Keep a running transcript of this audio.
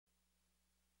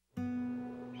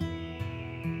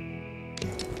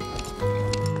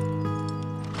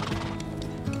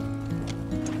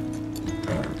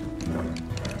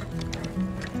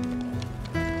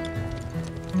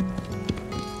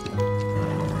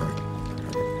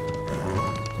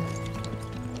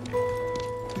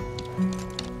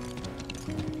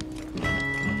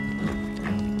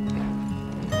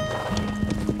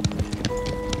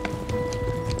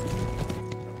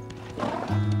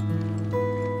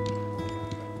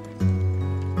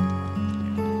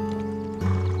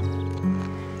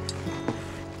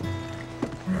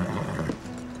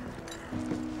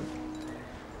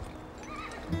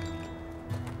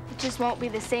won't be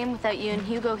the same without you and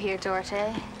Hugo here,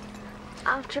 Dorothée.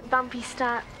 After a bumpy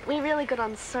start, we really got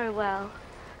on so well.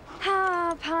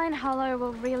 Ah, Pine Hollow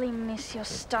will really miss your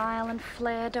style and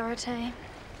flair, Dorothée.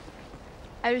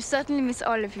 I will certainly miss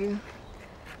all of you.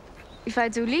 If I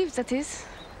do leave, that is.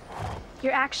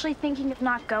 You're actually thinking of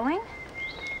not going?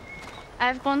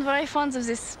 I've grown very fond of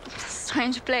this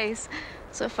strange place,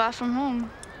 so far from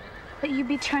home. But you'd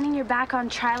be turning your back on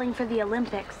trialing for the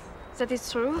Olympics. That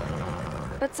is true.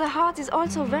 But the heart is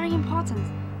also very important.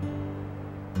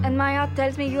 And my heart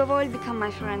tells me you have all become my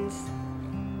friends.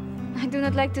 I do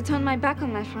not like to turn my back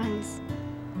on my friends.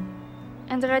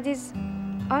 And Red is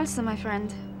also my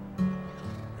friend.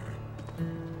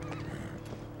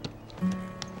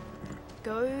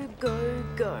 Go, go,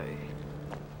 go.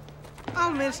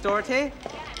 I'll miss Dorothée.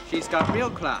 She's got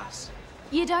real class.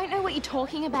 You don't know what you're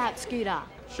talking about, Scooter.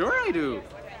 Sure I do.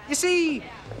 You see,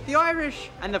 the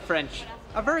Irish and the French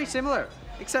are very similar,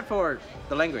 except for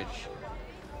the language,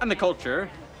 and the culture,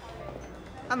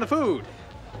 and the food.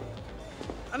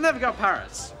 And they've got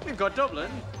Paris, we've got Dublin,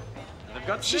 and they've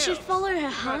got She Sales. should follow her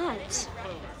heart.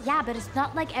 Yeah, but it's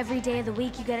not like every day of the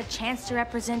week you get a chance to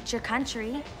represent your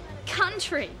country.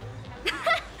 Country?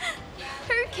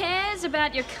 Who cares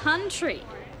about your country?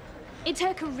 It's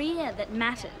her career that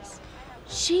matters.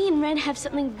 She and Red have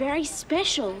something very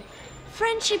special.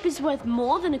 Friendship is worth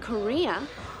more than a career.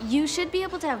 You should be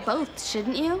able to have both,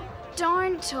 shouldn't you?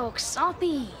 Don't talk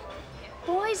soppy.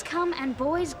 Boys come and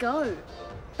boys go.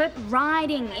 But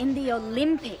riding in the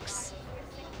Olympics,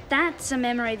 that's a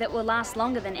memory that will last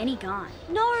longer than any guy.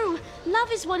 No,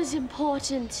 love is what is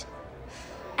important.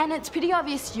 And it's pretty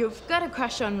obvious you've got a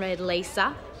crush on Red,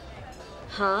 Lisa.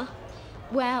 Huh?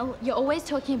 Well, you're always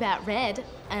talking about Red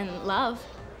and love.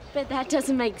 But that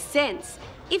doesn't make sense.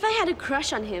 If I had a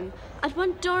crush on him, I'd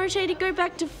want Dorothée to go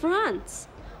back to France,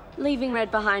 leaving Red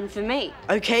behind for me.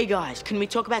 Okay, guys, can we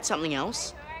talk about something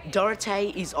else?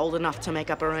 Dorothée is old enough to make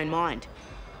up her own mind.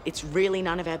 It's really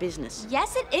none of our business.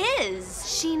 Yes, it is.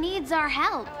 She needs our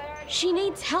help. She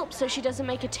needs help so she doesn't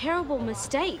make a terrible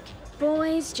mistake.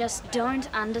 Boys just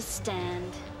don't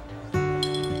understand.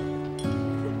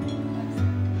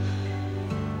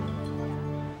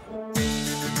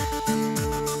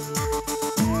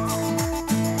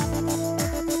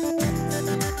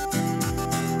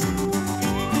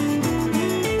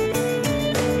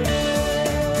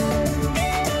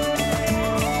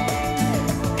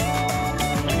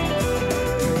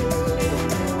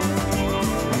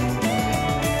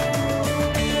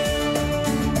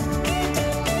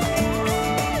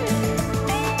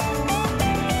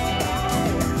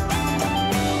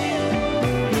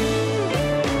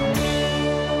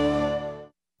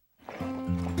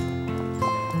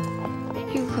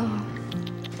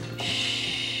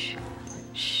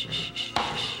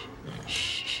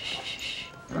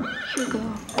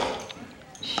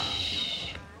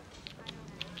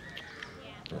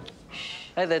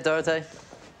 Hey there, Dorothée.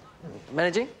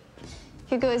 Managing?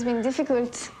 Hugo has been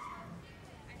difficult.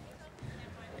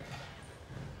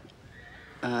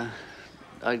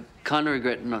 I kind of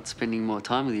regret not spending more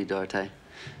time with you, Dorothée.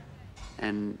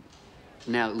 And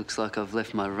now it looks like I've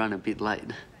left my run a bit late.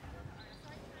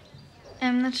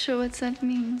 I'm not sure what that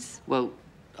means. Well,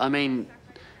 I mean,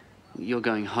 you're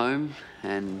going home,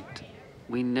 and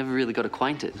we never really got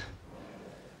acquainted.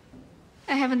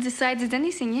 I haven't decided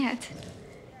anything yet.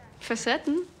 For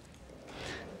certain.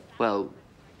 Well,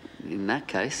 in that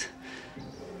case,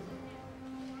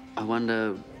 I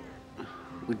wonder,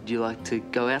 would you like to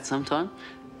go out sometime?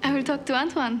 I will talk to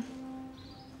Antoine.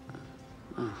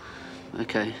 Oh,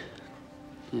 okay.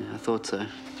 Yeah, I thought so.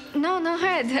 No,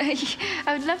 Red.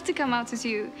 I would love to come out with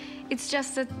you. It's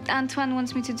just that Antoine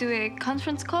wants me to do a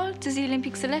conference call to the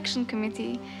Olympic Selection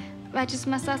Committee. I just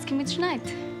must ask him which night.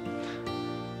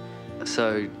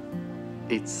 So,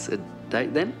 it's a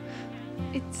date then?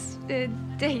 It's a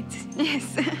date, yes.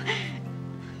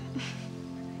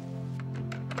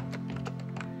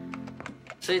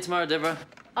 See you tomorrow, Deborah.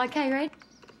 Okay, Red.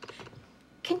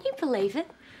 Can you believe it?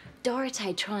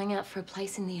 Dorothée trying out for a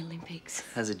place in the Olympics.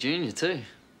 As a junior, too.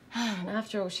 And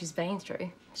after all she's been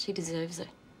through, she deserves it.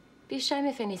 Be a shame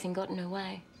if anything got in her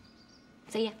way.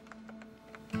 See ya.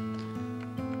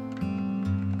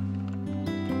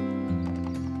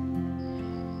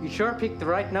 You sure picked the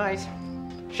right night.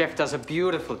 Chef does a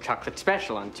beautiful chocolate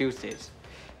special on Tuesdays.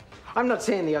 I'm not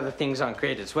saying the other things aren't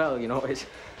great as well, you know.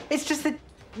 It's just that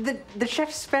the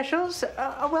chef's specials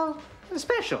are, well,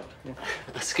 special.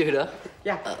 Scooter?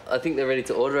 Yeah. I think they're ready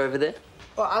to order over there.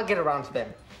 Well, I'll get around to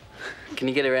them. Can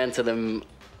you get around to them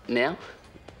now?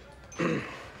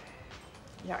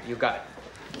 Yeah, you got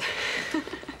it.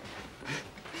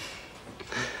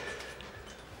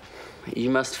 You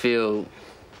must feel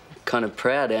kind of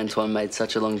proud Antoine made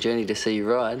such a long journey to see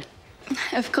you ride.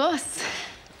 Of course.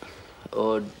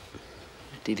 Or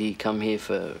did he come here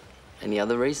for any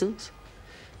other reasons?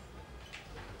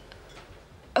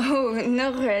 Oh,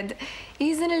 no, Red.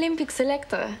 He's an Olympic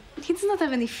selector. He does not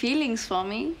have any feelings for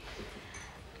me.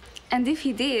 And if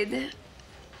he did,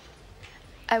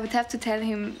 I would have to tell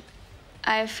him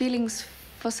I have feelings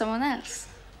for someone else.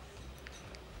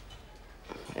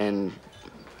 And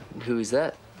who is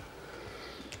that?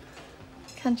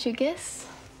 Can't you guess?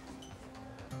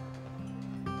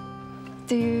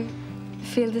 Do you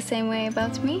feel the same way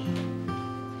about me?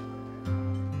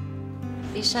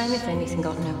 Be a shame if anything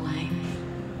got in her way.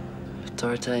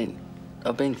 Dorothée,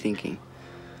 I've been thinking.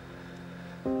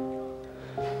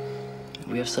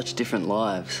 We have such different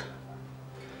lives.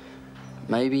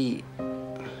 Maybe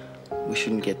we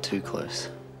shouldn't get too close.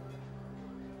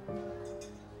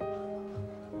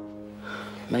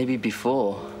 Maybe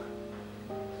before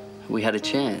we had a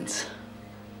chance,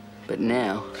 but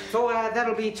now... So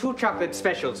that'll be 2 chocolate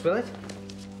specials, will it?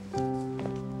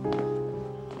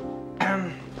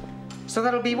 So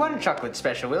that'll be 1 chocolate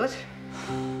special, will it?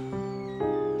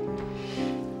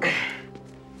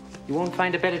 You won't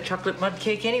find a better chocolate mud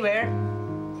cake anywhere.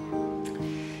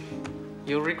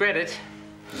 You'll regret it.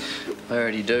 I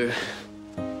already do.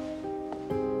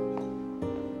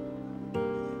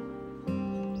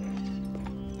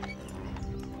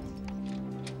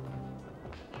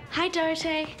 Hi,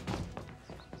 Dorothée.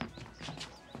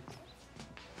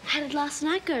 How did last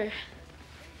night go?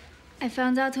 I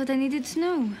found out what I needed to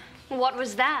know. What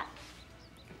was that?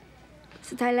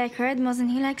 That I like Red more than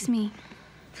he likes me.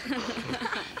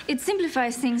 It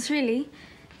simplifies things, really.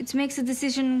 It makes a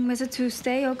decision whether to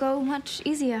stay or go much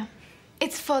easier.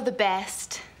 It's for the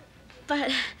best.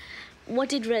 But what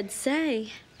did Red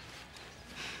say?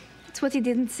 It's what he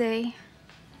didn't say.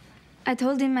 I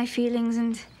told him my feelings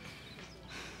and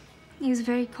he was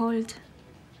very cold.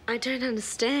 I don't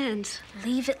understand.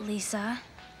 Leave it, Lisa.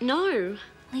 No.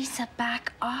 Lisa,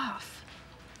 back off.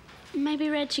 Maybe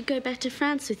Red should go back to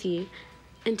France with you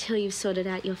until you've sorted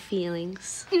out your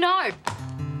feelings. No.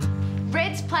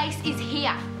 Red's place is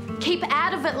here. Keep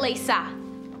out of it, Lisa.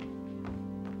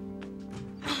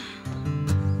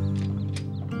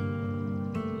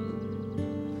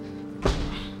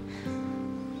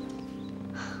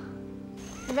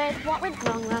 Red, what went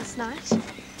wrong last night?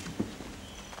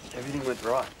 Everything went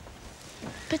right.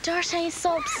 But Dorothée is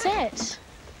so upset.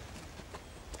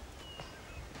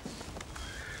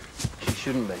 She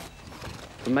shouldn't be.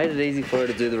 I made it easy for her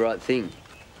to do the right thing.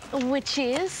 Which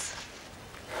is?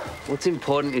 What's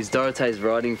important is Dorothee's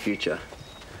riding future.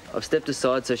 I've stepped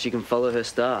aside so she can follow her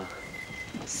star.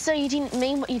 So you didn't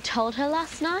mean what you told her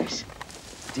last night?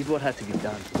 Did what had to be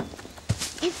done.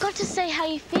 You've got to say how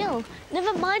you feel.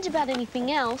 Never mind about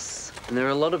anything else. And there are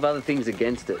a lot of other things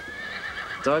against it.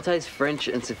 Dorothee's French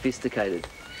and sophisticated.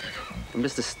 I'm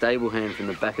just a stable hand from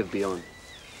the back of beyond.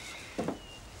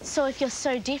 So if you're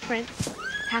so different,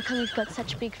 how come you've got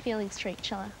such big feelings for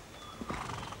each other?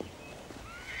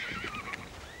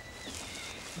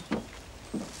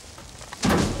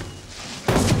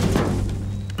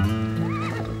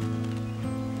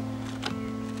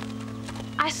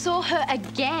 I saw her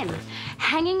again,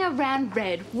 hanging around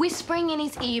Red, whispering in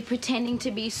his ear, pretending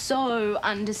to be so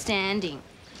understanding.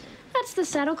 That's the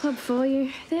Saddle Club for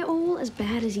you. They're all as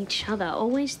bad as each other,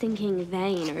 always thinking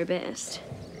they know best.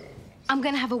 I'm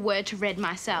gonna have a word to Red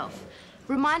myself.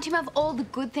 Remind him of all the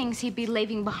good things he'd be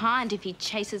leaving behind if he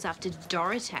chases after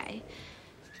Dorothée.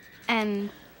 And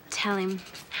tell him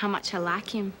how much I like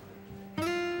him.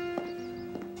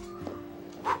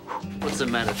 What's the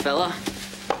matter, fella?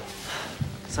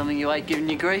 Something you ain't giving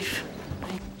you grief?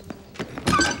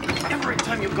 Every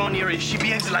time you go near her, she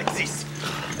behaves like this.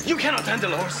 You cannot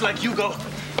handle a horse like Hugo.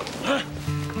 Huh?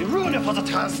 You ruin it for the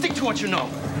town. Stick to what you know.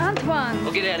 Antoine!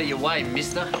 Well, get out of your way,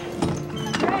 mister.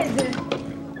 Red!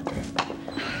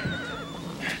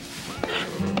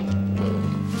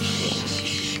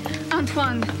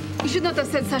 Antoine, you should not have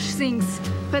said such things.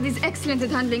 Red is excellent at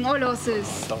handling all horses.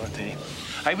 Dorothée,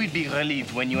 I will be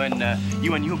relieved when you and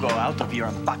Hugo are out of here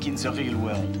and back in the real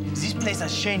world. This place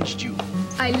has changed you.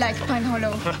 I like Pine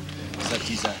Hollow. That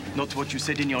is not what you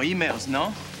said in your emails,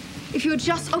 no? If you would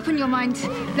just open your mind,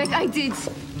 like I did,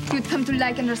 you'd come to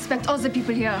like and respect all the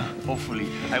people here. Hopefully,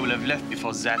 I will have left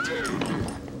before that.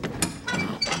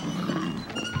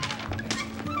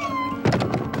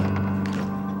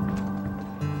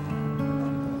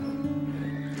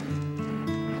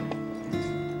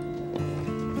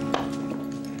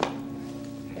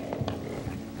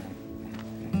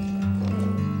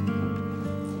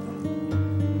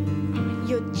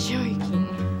 You're joking.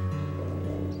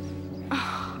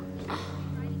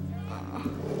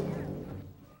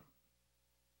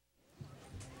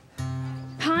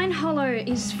 hollow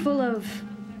is full of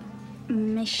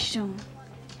méchants,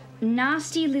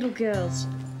 nasty little girls.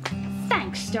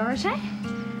 Thanks, Dorothée.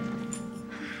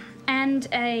 And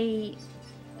a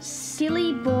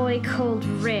silly boy called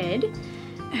Red,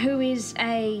 who is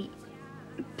a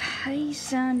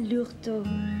paysan lourdeau,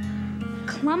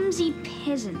 clumsy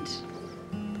peasant.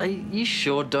 Are you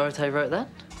sure Dorothée wrote that?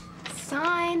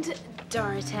 Signed,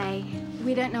 Dorothée.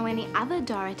 We don't know any other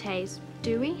Dorothées,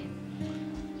 do we?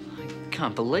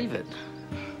 Can't believe it.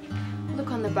 Look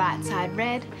on the bright side,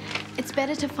 Red. It's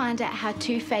better to find out how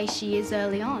two-faced she is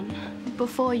early on,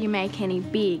 before you make any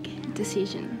big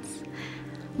decisions.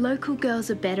 Local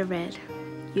girls are better, Red.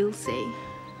 You'll see.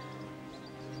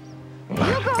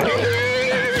 Hugo!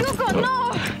 Hugo,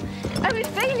 no! I will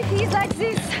fail if he is like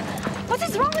this. What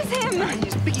is wrong with him?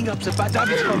 He's picking up the bad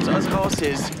habits from us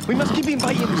horses. We must keep him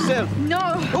by himself.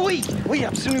 No! Oui, oui,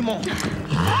 absolument.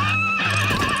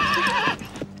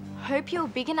 Hope you're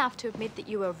big enough to admit that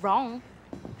you were wrong.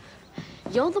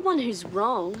 You're the one who's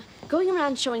wrong. Going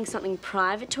around showing something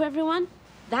private to everyone,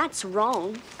 that's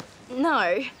wrong.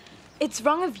 No. It's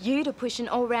wrong of you to push an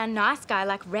all-round nice guy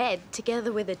like Red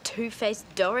together with a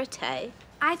two-faced Dorothée.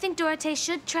 I think Dorothée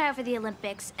should try out for the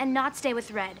Olympics and not stay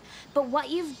with Red. But what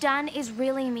you've done is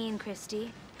really mean,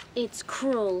 Christy. It's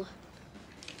cruel.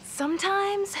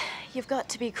 Sometimes you've got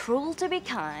to be cruel to be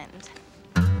kind.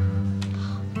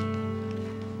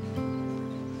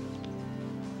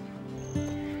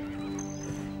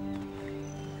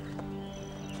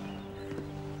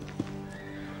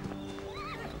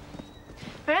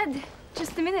 Red,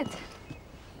 just a minute.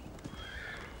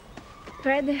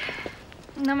 Red,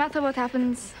 no matter what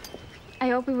happens, I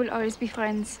hope we will always be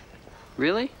friends.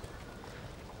 Really?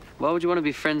 Why would you want to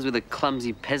be friends with a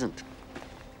clumsy peasant?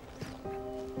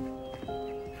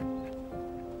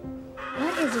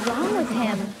 What is wrong with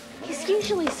him? He's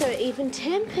usually so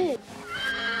even-tempered.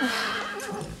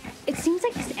 It seems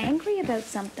like he's angry about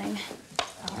something.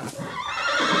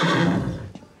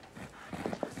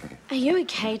 Are you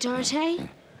okay, Dorothée?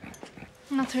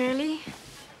 Not really.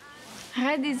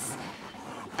 Red is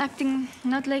acting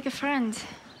not like a friend.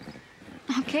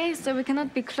 Okay, so we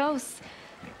cannot be close.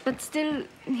 But still,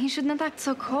 he should not act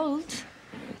so cold.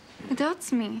 It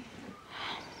hurts me.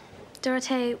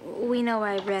 Dorothée, we know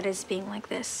why Red is being like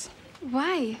this.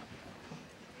 Why?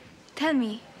 Tell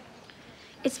me.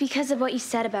 It's because of what you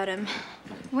said about him.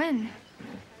 When?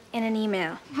 In an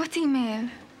email. What email?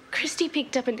 Christy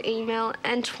picked up an email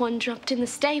Antoine dropped in the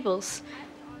stables.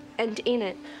 And in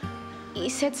it, he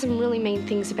said some really mean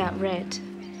things about Red.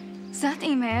 That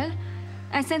email?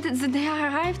 I sent it the day I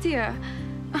arrived here.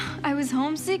 I was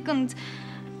homesick and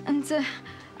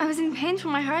I was in pain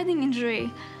from my riding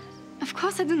injury. Of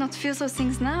course I do not feel those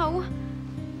things now.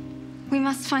 We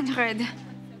must find Red.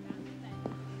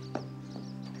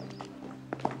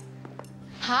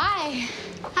 Hi.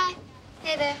 Hi.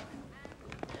 Hey there.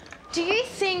 Do you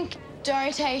think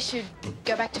Dorothée should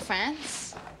go back to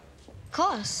France? Of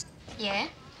course. Yeah?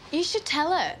 You should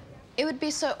tell her. It would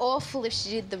be so awful if she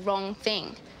did the wrong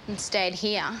thing and stayed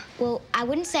here. Well, I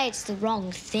wouldn't say it's the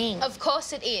wrong thing. Of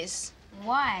course it is.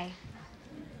 Why?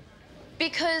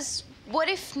 Because what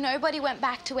if nobody went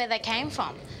back to where they came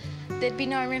from? There'd be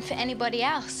no room for anybody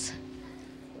else.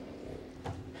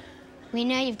 We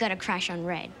know you've got a crush on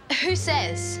Red. Who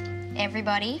says?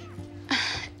 Everybody.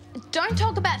 Don't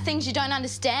talk about things you don't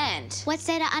understand. What's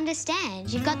there to understand?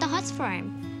 You've got the hots for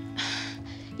him.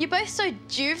 You're both so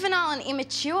juvenile and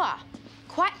immature.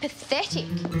 Quite pathetic.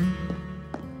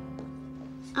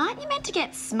 Aren't you meant to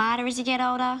get smarter as you get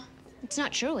older? It's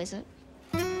not true, is it?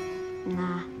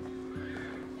 Nah.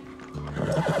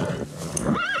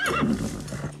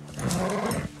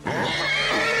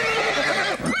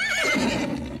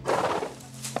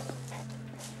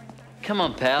 Come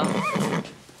on, pal.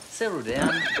 Settle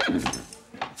down.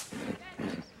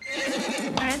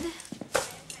 Red?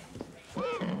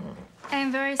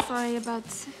 I'm very sorry about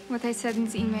what I said in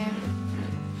the email.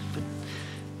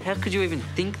 How could you even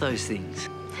think those things?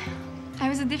 I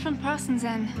was a different person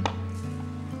then.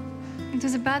 It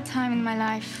was a bad time in my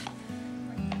life.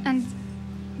 And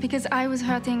because I was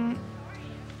hurting,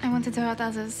 I wanted to hurt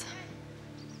others.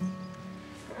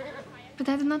 But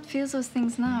I do not feel those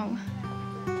things now.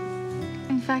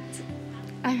 In fact,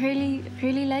 I really,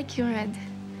 really like you, Red.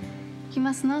 You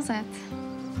must know that.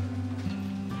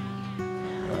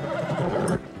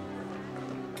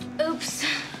 Oops.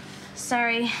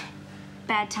 Sorry.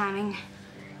 Bad timing.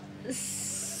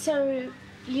 So,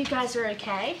 you guys are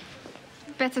okay?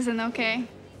 Better than okay.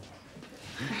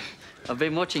 I've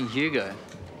been watching Hugo.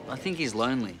 I think he's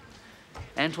lonely.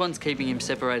 Antoine's keeping him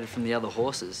separated from the other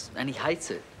horses, and he hates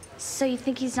it. So you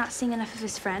think he's not seeing enough of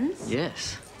his friends?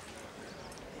 Yes.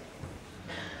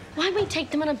 Why don't we take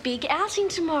them on a big outing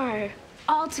tomorrow?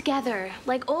 All together,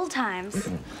 like old times.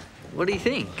 What do you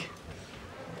think?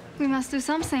 We must do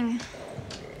something.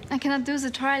 I cannot do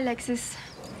the trial like this.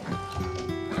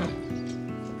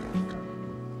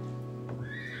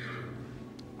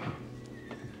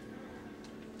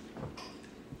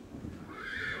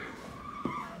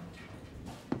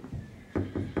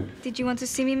 Did you want to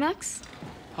see me, Max?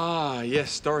 Ah,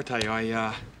 yes, Dorothée.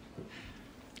 I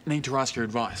need to ask your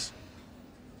advice.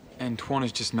 Antoine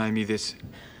has just made me this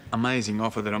amazing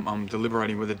offer that I'm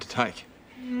deliberating whether to take.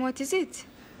 What is it?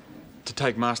 To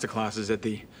take masterclasses at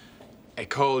the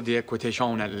École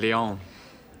d'Equitation at Lyon.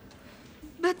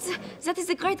 But that is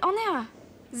a great honor.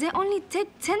 They only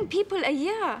take 10 people a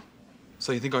year.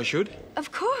 So you think I should?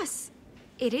 Of course.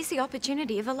 It is the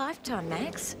opportunity of a lifetime,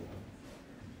 Max.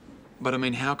 But I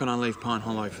mean, how can I leave Pine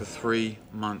Hollow for 3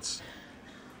 months?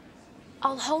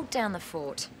 I'll hold down the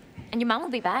fort. And your mum will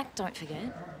be back, don't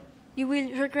forget. You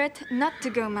will regret not to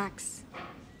go, Max.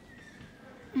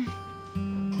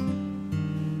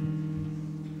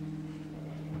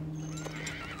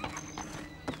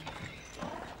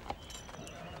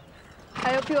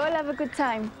 I hope you all have a good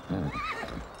time.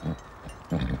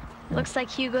 Looks like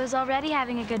Hugo's already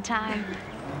having a good time.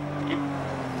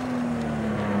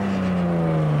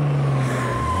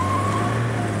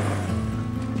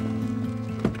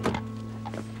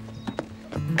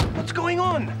 What's going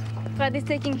on? Fred is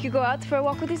taking Hugo out for a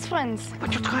walk with his friends.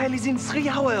 But your trial is in 3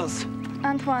 hours.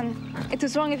 Antoine, it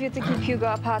was wrong of you to keep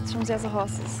Hugo apart from the other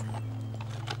horses.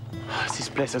 This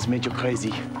place has made you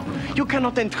crazy. You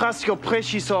cannot entrust your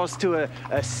precious horse to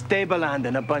a stable hand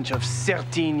and a bunch of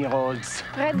 13-year-olds.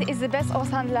 Fred is the best horse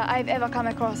handler I've ever come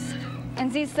across.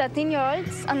 And these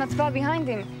 13-year-olds are not far behind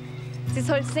him. This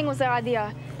whole thing was their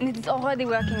idea, and it is already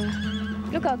working.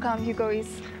 Look how calm Hugo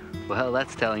is. Well,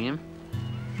 that's telling him.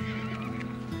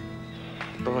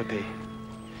 Dorothée,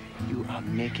 you are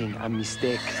making a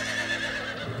mistake.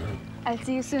 I'll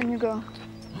see you soon, Hugo.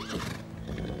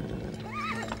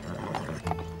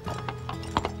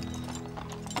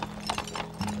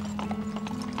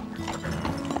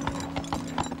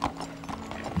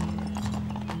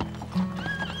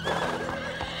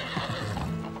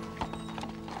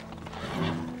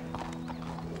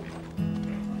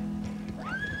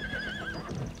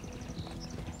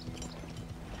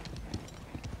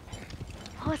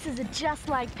 Horses are just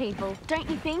like people, don't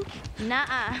you think?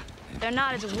 Nuh-uh. They're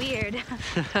not as weird.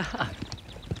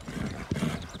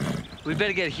 We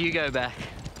better get Hugo back.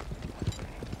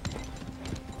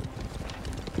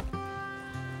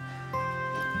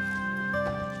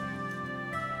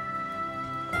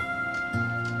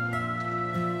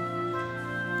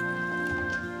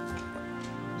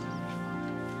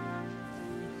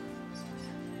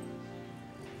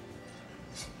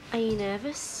 Are you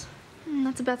nervous?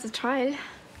 Not about the trial.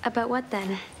 About what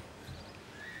then?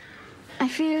 I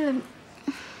feel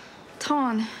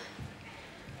torn.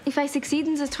 If I succeed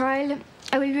in the trial,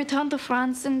 I will return to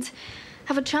France and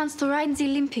have a chance to ride in the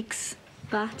Olympics.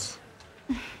 But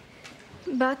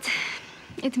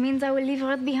it means I will leave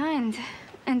Red behind,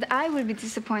 and I will be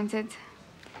disappointed.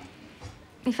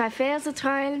 If I fail the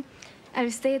trial, I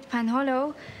will stay at Pine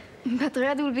Hollow, but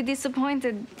Red will be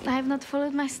disappointed. I have not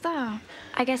followed my star.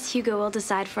 I guess Hugo will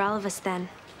decide for all of us then.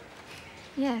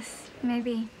 Yes,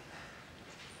 maybe.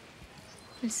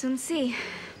 We'll soon see.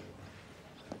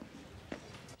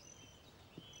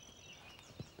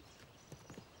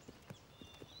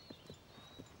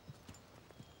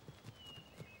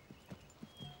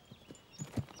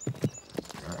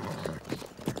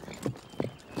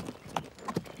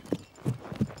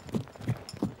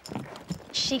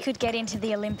 She could get into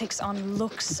the Olympics on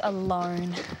looks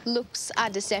alone. Looks are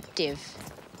deceptive.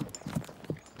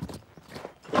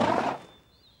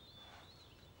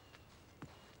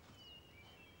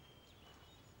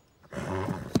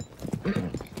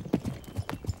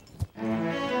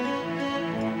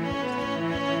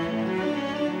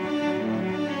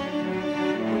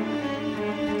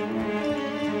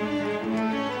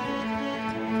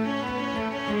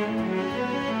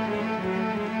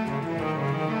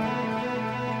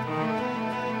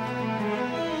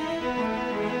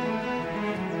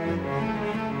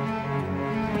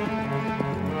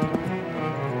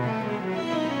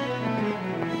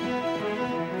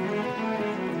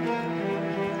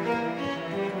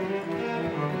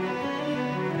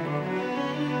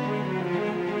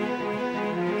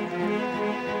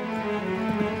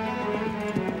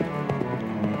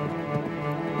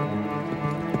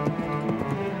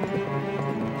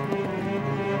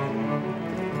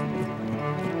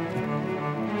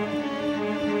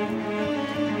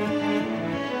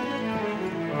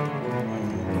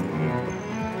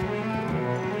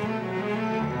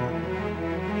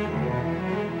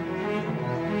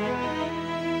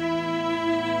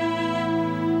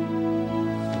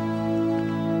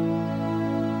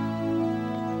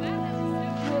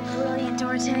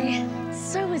 Dorothée.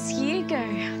 So was Hugo.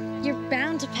 You're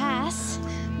bound to pass.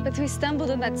 But we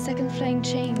stumbled on that second flying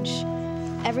change.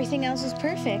 Everything else was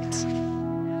perfect.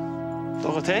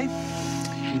 Dorothée,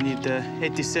 you need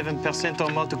 87% or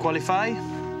more to qualify.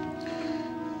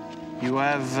 You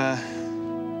have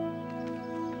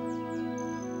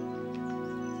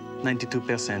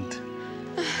 92%.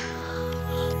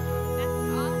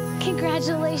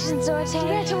 Congratulations, Dorothée.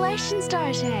 Congratulations,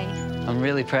 Dorothée. I'm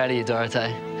really proud of you,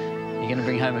 Dorothée. You're going to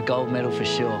bring home a gold medal for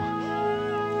sure.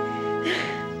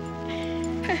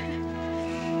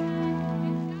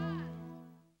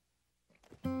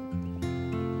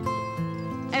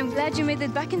 I'm glad you made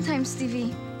it back in time,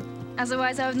 Stevie.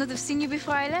 Otherwise, I would not have seen you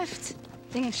before I left.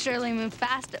 Things surely move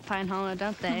fast at Pine Hollow,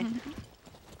 don't they?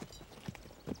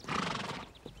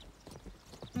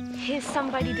 Here's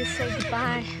somebody to say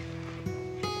goodbye.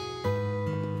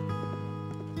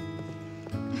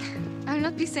 I'll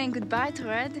not be saying goodbye to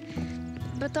Red,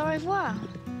 but au revoir.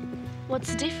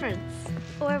 What's the difference?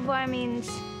 Au revoir means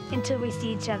until we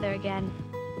see each other again.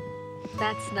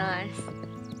 That's nice.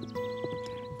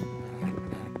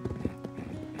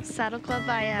 Saddle Club,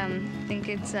 I think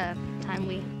it's time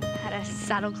we had a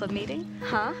Saddle Club meeting.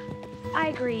 Huh? I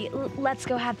agree. Let's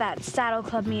go have that Saddle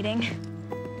Club meeting.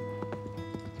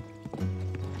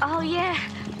 Oh yeah,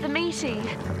 the meeting.